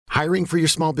Hiring for your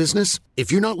small business?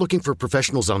 If you're not looking for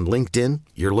professionals on LinkedIn,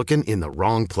 you're looking in the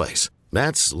wrong place.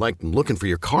 That's like looking for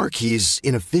your car keys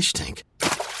in a fish tank.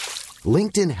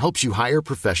 LinkedIn helps you hire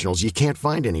professionals you can't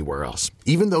find anywhere else,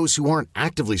 even those who aren't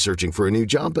actively searching for a new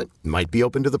job but might be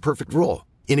open to the perfect role.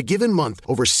 In a given month,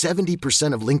 over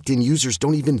 70% of LinkedIn users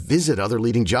don't even visit other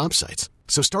leading job sites.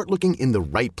 So start looking in the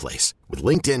right place. With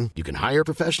LinkedIn, you can hire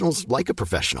professionals like a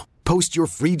professional. Post your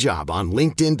free job on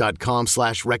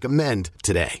linkedin.com/recommend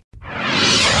today.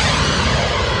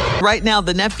 Right now,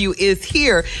 the nephew is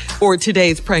here for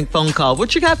today's prank phone call.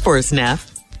 What you got for us,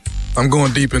 Neff? I'm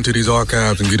going deep into these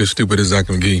archives and get as stupid as I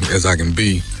can be.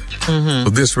 So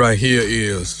this right here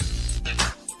is,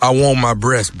 I want my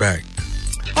breast back.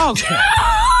 Okay.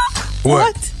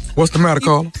 What? What's the matter,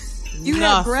 Carla? You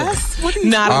have breasts? What are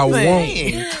you I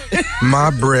saying? want my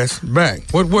breast back.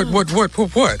 What? Who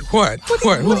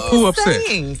upset?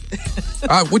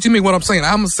 What you mean what I'm saying?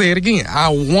 I'm going to say it again. I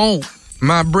want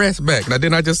my breast back. Now,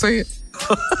 didn't I just say it?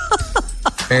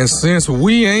 And since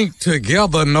we ain't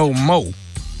together no more,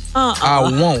 I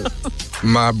want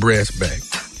my breast back.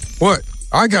 What?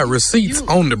 I got receipts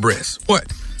on the breast.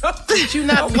 What? But you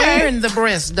not wearing the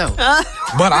breast, though.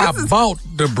 But I bought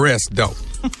the breast, though.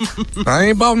 I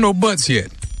ain't bought no butts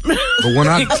yet. But when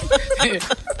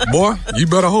boy, you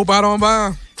better hope I don't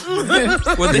buy them.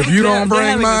 If you don't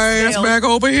bring my ass back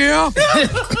over here.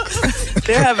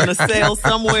 They're having a sale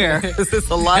somewhere. There's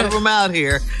a lot of them out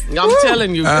here. I'm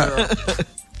telling you, girl.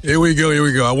 Here we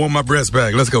go. I want my breast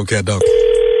back. Let's go, cat dog.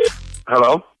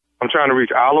 Hello? I'm trying to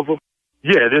reach Oliver.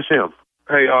 Yeah, this him.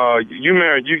 Hey, you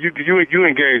married, you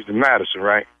engaged to Madison,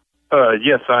 right?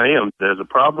 Yes, I am. There's a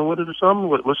problem with it or something?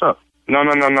 What's up? No.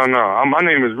 My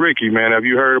name is Ricky, man. Have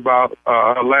you heard about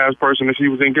her last person that she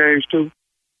was engaged to?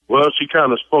 Well, she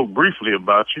kind of spoke briefly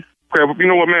about you. Okay, but you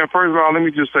know what, man? First of all, let me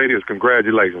just say this.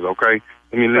 Congratulations, okay?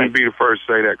 Let me be the first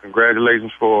to say that.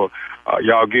 Congratulations for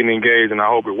y'all getting engaged, and I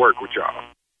hope it worked with y'all.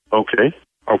 Okay.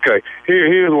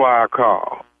 Here's why I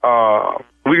call.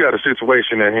 We got a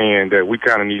situation at hand that we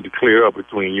kind of need to clear up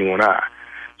between you and I.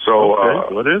 So,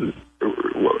 what is it?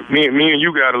 Me and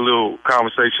you got a little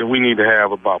conversation we need to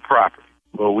have about property.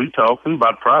 Well, we talking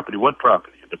about property. What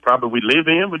property? The property we live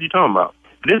in? What are you talking about?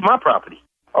 This is my property.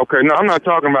 Okay, no, I'm not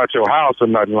talking about your house or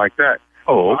nothing like that.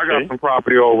 Oh, okay. I got some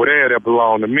property over there that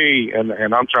belong to me, and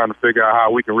I'm trying to figure out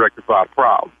how we can rectify the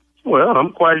problem. Well,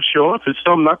 I'm quite sure if it's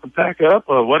something I can pack up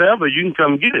or whatever, you can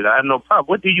come get it. I have no problem.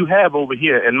 What do you have over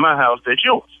here in my house that's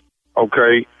yours?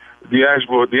 Okay, the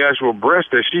actual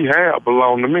breast that she had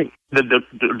belonged to me.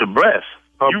 The breast?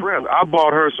 Her breast. I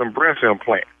bought her some breast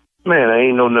implants. Man, I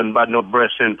ain't know nothing about no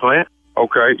breast implant.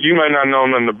 Okay, you may not know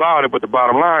nothing about it, but the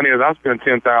bottom line is I spent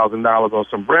 $10,000 on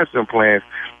some breast implants,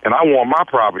 and I want my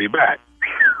property back.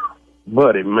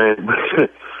 Buddy, man.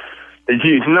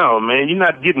 No, man, you're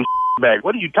not getting back.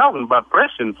 What are you talking about,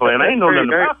 breast implant? I ain't know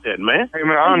nothing about that, man. Hey,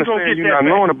 man, I understand you're not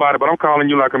knowing about it, but I'm calling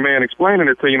you like a man explaining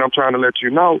it to you, and I'm trying to let you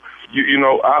know. You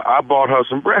know, I bought her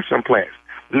some breast implants.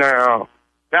 Now,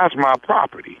 that's my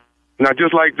property. Now,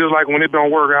 just like when it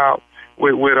don't work out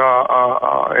with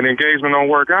an engagement don't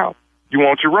work out, you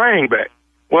want your ring back.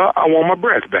 Well, I want my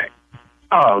breast back.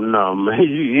 Oh, no, man.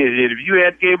 If you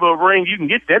had gave her a ring, you can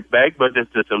get that back, but man,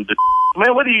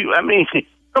 what do you,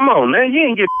 come on, man, you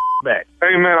ain't get back.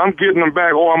 Hey, man, I'm getting them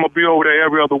back, or I'm going to be over there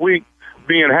every other week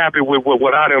being happy with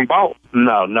what I done bought.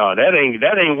 No, that ain't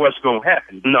what's going to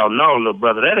happen. No, little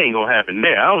brother, that ain't going to happen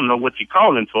there. I don't know what you're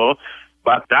calling for.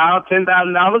 About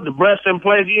 $10,000, the breast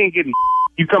implants, you ain't getting.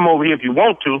 You come over here if you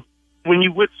want to. When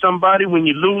you with somebody, when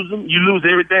you lose them, you lose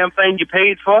every damn thing you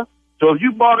paid for. So if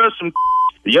you bought us some,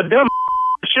 your dumb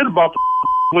should have bought the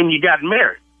when you got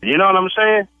married. You know what I'm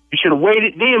saying? You should have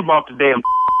waited, then bought the damn.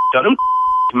 So them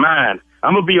mine.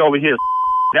 I'm going to be over here.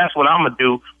 That's what I'm going to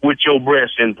do with your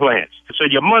breast implants. So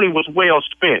your money was well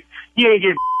spent. You ain't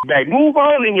get back. Move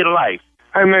on in your life.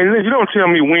 Hey, man, you don't tell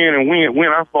me when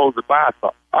I'm supposed to buy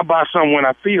something. I buy something when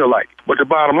I feel like it. But the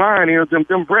bottom line is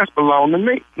them breasts belong to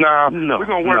me. Now, we're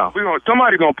going to work. No.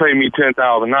 Somebody's going to pay me $10,000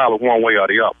 one way or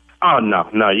the other. Oh, no,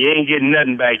 you ain't getting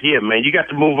nothing back here, man. You got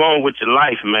to move on with your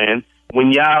life, man.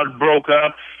 When y'all broke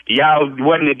up, y'all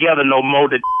wasn't together no more.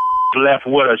 The left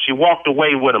with her. She walked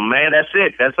away with him, man. That's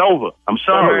it. That's over. I'm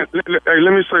sorry. Hey,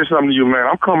 let me say something to you, man.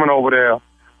 I'm coming over there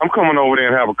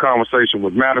and have a conversation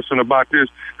with Madison about this,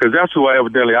 because that's who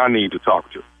evidently I need to talk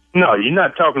to. No, you're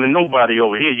not talking to nobody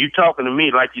over here. You're talking to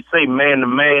me like you say, man to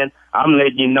man. I'm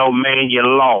letting you know, man, you're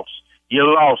lost. You're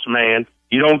lost, man.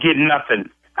 You don't get nothing.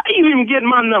 How you even get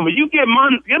my number?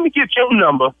 Let me get your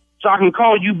number so I can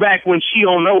call you back when she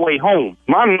on her way home.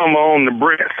 My number on the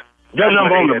breast. Your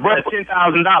number on the breast, $10,000.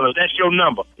 That's your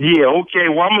number. Yeah, okay.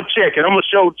 Well, I'm going to check it. I'm going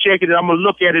to check it. I'm going to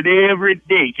look at it every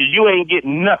day because you ain't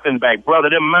getting nothing back, brother.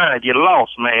 Them mine. You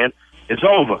lost, man. It's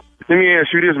over. Let me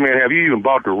ask you this, man. Have you even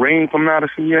bought the ring from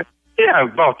Madison yet? Yeah, I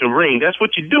bought the ring. That's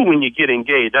what you do when you get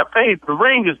engaged. I paid. The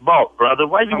ring is bought, brother.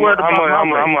 Why you worried about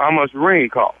how much the ring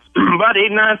costs? About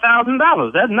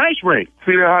 $8,000-$9,000. That's a nice ring.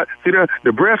 See that?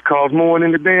 The breast costs more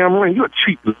than the damn ring. You're a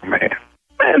cheap little man.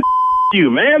 Man,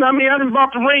 you, man. I mean, I done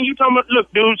bought the ring. You talking about,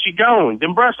 look, dude, she gone.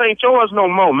 Them breasts ain't yours no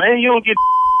more, man. You don't get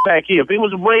back here. If it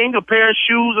was a ring, a pair of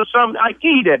shoes, or something, I'd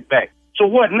give you that back. So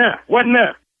what now? What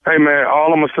now? Hey, man,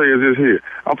 all I'm going to say is this here.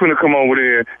 I'm going to come over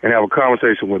there and have a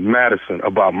conversation with Madison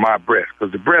about my breast,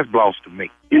 because the breast belongs to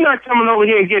me. You're not coming over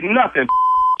here and getting nothing.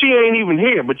 She ain't even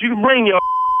here, but you can bring your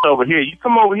over here. You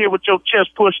come over here with your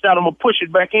chest pushed out, I'm going to push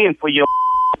it back in for your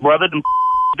brother. Them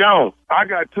gone. I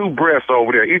got 2 breasts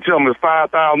over there. Each of them is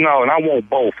 $5,000, and I want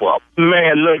both of them.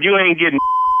 Man, look, you ain't getting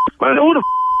man, who the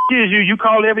is you? You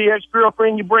call every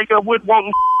ex-girlfriend you break up with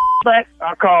wanting back?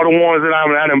 I call the ones that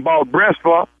I done bought breasts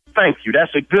for. Thank you.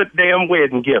 That's a good damn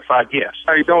wedding gift, I guess.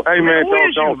 Hey, don't. Let me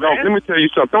tell you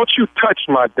something. Don't you touch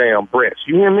my damn breast.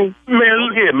 You hear me? Man,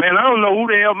 look here, man. I don't know who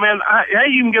the hell, man. How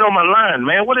you can get on my line,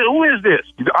 man? Who is this?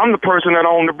 I'm the person that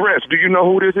owned the breast. Do you know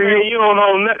who this is? Man, you don't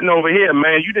own nothing over here,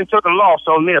 man. You done took a loss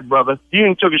on there, brother. You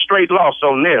done took a straight loss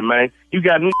on there, man. You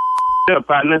got me up,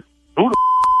 partner. Who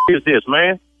the is this,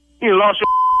 man? You lost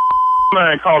your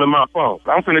mind calling my phone.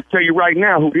 I'm finna tell you right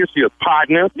now who this is,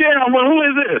 partner. Yeah, well, who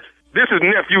is this? This is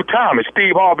Nephew Tommy,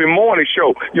 Steve Harvey Morning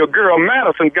Show. Your girl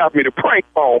Madison got me to prank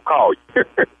phone call you.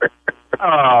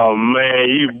 Oh, man,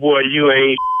 you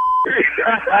ain't.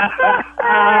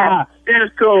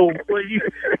 That's cold. Boy, you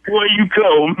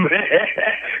cold, man.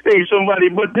 Ain't somebody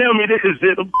but tell me this is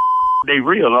it. They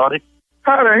real, are they?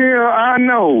 How the hell I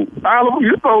know? Oliver,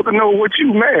 you're supposed to know what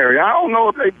you marry. I don't know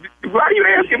if they. Why are you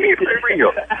asking me if they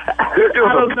real? I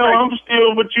don't know. I'm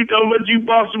still, but you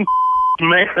bought some.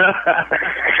 Man,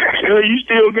 you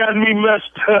still got me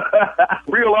messed up.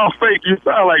 Real off fake, you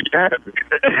sound like that.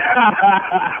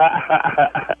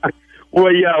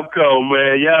 Well, y'all cold,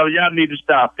 man. Y'all need to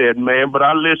stop that, man. But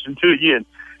I listened to you, and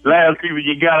last people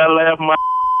you got, I laughed my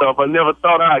off. I never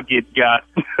thought I'd get got.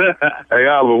 Hey,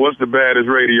 Oliver, what's the baddest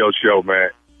radio show, man?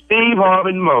 Steve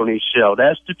Harvey Morning Show.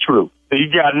 That's the truth. You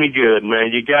got me good,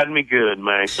 man. You got me good,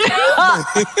 man.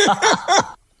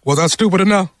 Was I stupid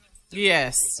enough?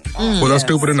 Yes. Well, that's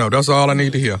stupid enough. That's all I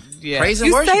need to hear. Yeah. Praise and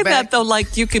worship. You say that, though,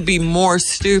 like you could be more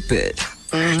stupid.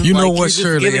 You know what,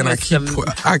 Shirley? And I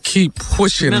keep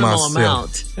pushing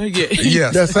myself.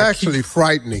 Yes, that's actually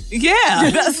frightening.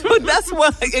 Yeah, that's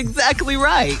what exactly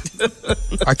right.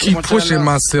 I keep pushing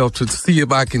myself to see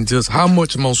if I can how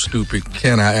much more stupid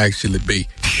can I actually be?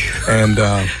 And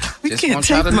we can't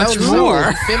take much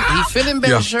more. He's feeling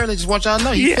better, Shirley. Just want y'all to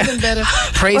know he's feeling better.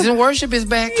 Praise and worship is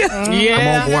back.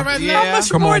 Yeah. Come on, boy. How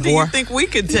much more do you think we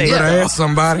could take? You better ask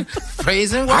somebody.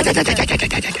 Praise and worship.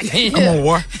 Come on,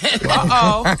 boy.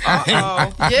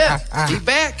 Yeah, he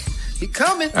back. He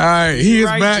coming. All right, he is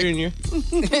back. Junior.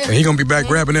 And he gonna be back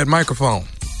grabbing that microphone.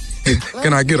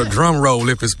 Can I get a drum roll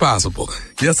if it's possible?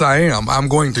 Yes, I am. I'm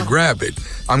going to grab it.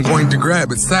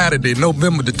 Saturday,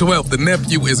 November the 12th. The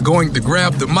nephew is going to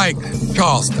grab the mic.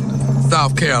 Charleston,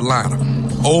 South Carolina.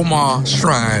 Omar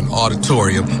Shrine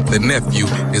Auditorium. The nephew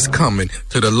is coming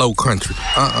to the Low Country.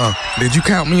 Did you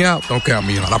count me out? Don't count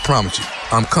me out. I promise you.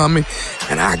 I'm coming,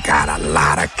 and I got a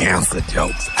lot of cancer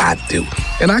jokes. I do.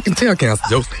 And I can tell cancer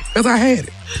jokes because I had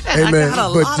it. Hey, man,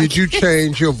 but did you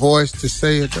change your voice to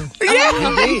say it, though? Yeah,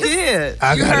 I did.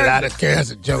 I got a lot of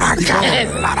cancer jokes. I got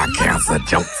a lot of cancer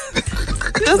jokes.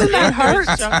 Doesn't that hurt?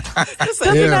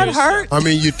 Doesn't that hurt? I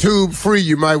mean, you're tube free.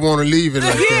 You might want to leave it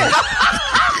like that.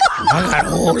 I got a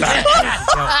whole lot of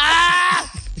cancer jokes.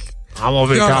 I'm going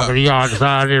to be talking to y'all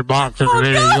inside this box in a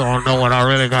minute. You don't know what I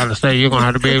really got to say. You're going to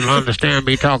have to be able to understand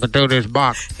me talking through this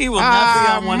box. He will not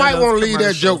be on one might of those want to leave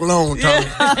that joke alone, Tommy.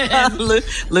 Yeah.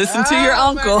 Listen to your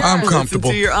uncle. I'm comfortable.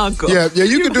 Listen to your uncle. Yeah,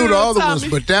 you can do the other ones,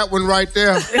 but that one right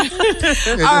there. All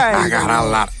right. I got a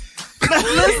lot.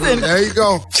 Listen. There you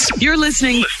go. You're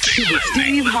listening to the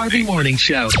Steve Harvey Morning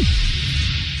Show.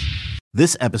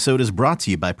 This episode is brought to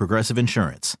you by Progressive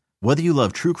Insurance. Whether you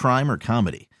love true crime or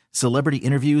comedy, celebrity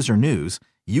interviews or news,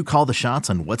 you call the shots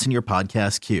on what's in your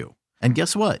podcast queue. And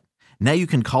guess what? Now you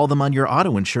can call them on your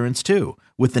auto insurance too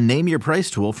with the Name Your Price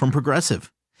tool from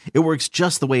Progressive. It works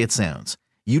just the way it sounds.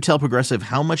 You tell Progressive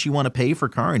how much you want to pay for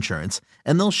car insurance,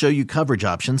 and they'll show you coverage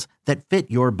options that fit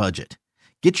your budget.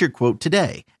 Get your quote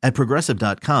today at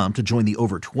Progressive.com to join the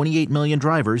over 28 million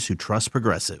drivers who trust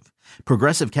Progressive.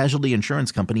 Progressive Casualty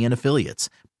Insurance Company and Affiliates.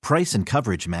 Price and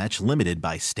coverage match limited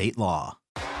by state law.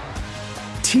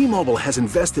 T-Mobile has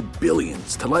invested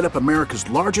billions to light up America's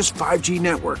largest 5G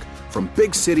network, from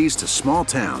big cities to small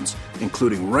towns,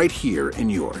 including right here in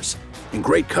yours. And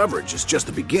great coverage is just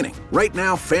the beginning. Right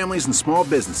now, families and small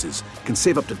businesses can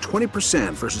save up to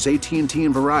 20% versus AT&T and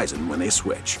Verizon when they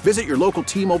switch. Visit your local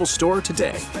T-Mobile store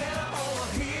today.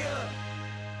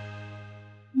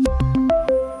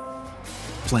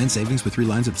 Plan savings with 3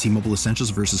 lines of T-Mobile Essentials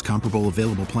versus comparable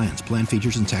available plans. Plan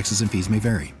features and taxes and fees may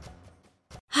vary.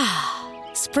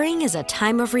 Spring is a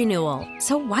time of renewal,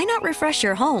 so why not refresh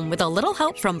your home with a little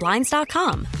help from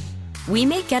Blinds.com? We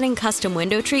make getting custom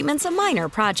window treatments a minor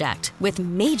project with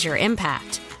major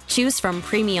impact. Choose from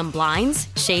premium blinds,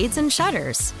 shades, and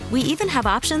shutters. We even have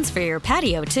options for your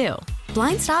patio, too.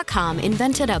 Blinds.com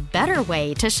invented a better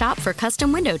way to shop for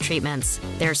custom window treatments.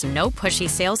 There's no pushy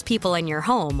salespeople in your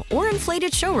home or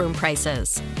inflated showroom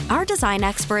prices. Our design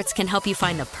experts can help you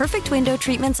find the perfect window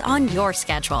treatments on your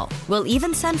schedule. We'll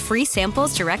even send free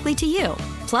samples directly to you.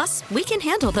 Plus, we can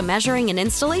handle the measuring and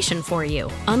installation for you.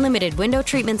 Unlimited window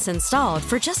treatments installed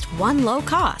for just one low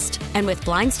cost. And with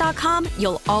Blinds.com,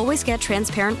 you'll always get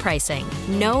transparent pricing.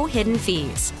 No hidden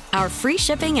fees. Our free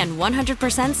shipping and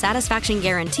 100% satisfaction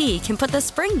guarantee can put the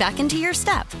spring back into your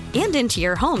step and into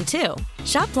your home, too.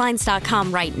 Shop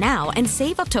Blinds.com right now and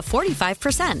save up to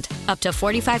 45%. Up to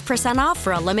 45% off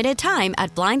for a limited time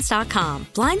at Blinds.com.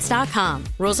 Blinds.com.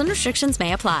 Rules and restrictions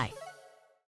may apply.